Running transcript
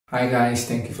Hi guys,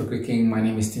 thank you for clicking. My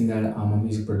name is Tinthel, I'm a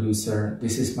music producer.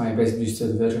 This is my best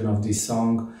boosted version of this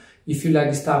song. If you like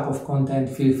this type of content,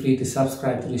 feel free to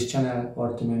subscribe to this channel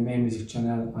or to my main music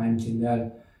channel. I'm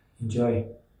Tinthel. Enjoy.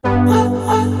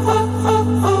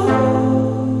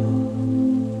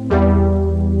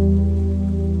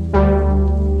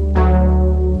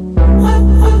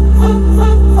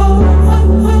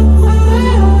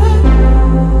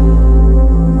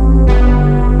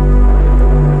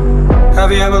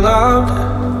 Have you ever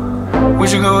loved? We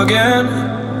should go again.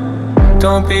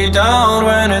 Don't be down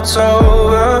when it's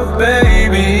over,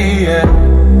 baby, yeah.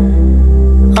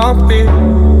 I'll be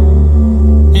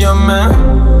your man,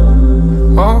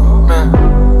 oh man.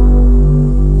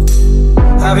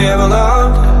 Have you ever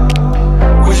loved?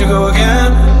 We should go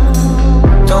again.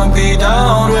 Don't be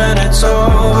down when it's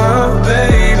over,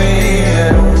 baby,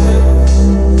 yeah.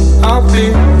 I'll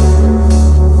be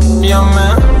your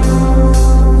man,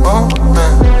 oh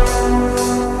man.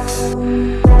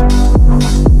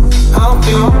 I'll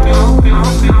be your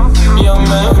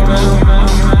man,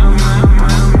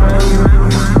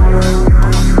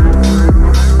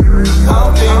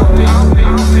 I'll be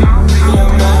your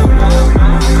man.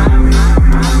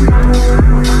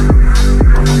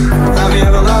 Have you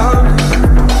ever loved?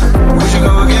 We should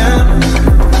go again.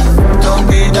 Don't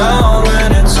be down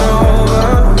when it's over,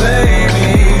 baby,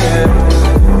 yeah.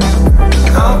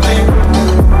 I'll be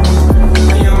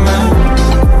your man.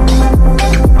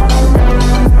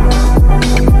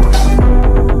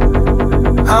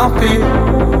 I'll be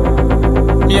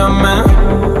your man.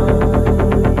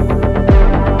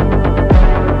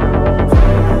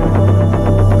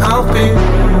 I'll be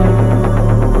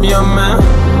your man.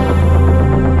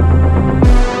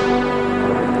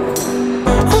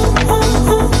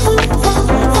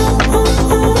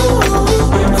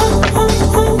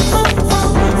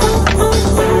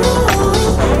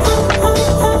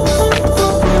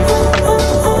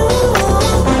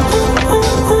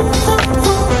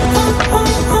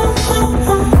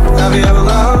 Have you ever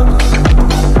loved?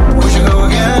 We should go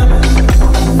again.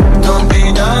 Don't be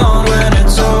down when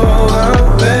it's over,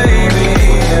 baby,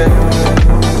 yeah.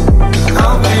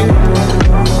 I'll be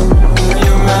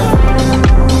your man,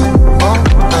 oh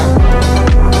man.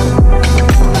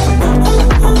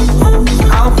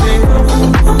 I'll be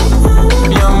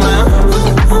your man.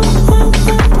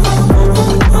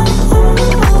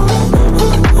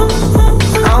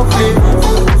 I'll be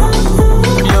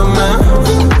your man.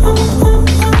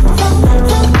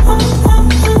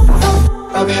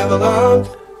 Have you ever loved?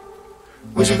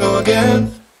 We should go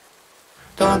again.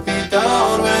 Don't be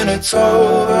down when it's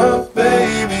over,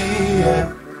 baby,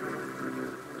 yeah.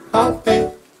 I'll be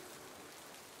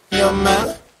your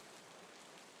man.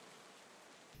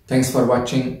 Thanks for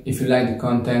watching. If you like the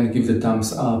content, give the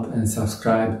thumbs up and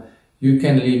subscribe. You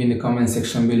can leave in the comment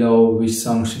section below which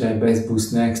song should I best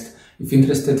boost next. If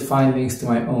interested, find links to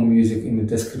my own music in the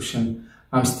description.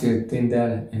 I'm still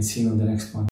Tinthel and see you on the next one.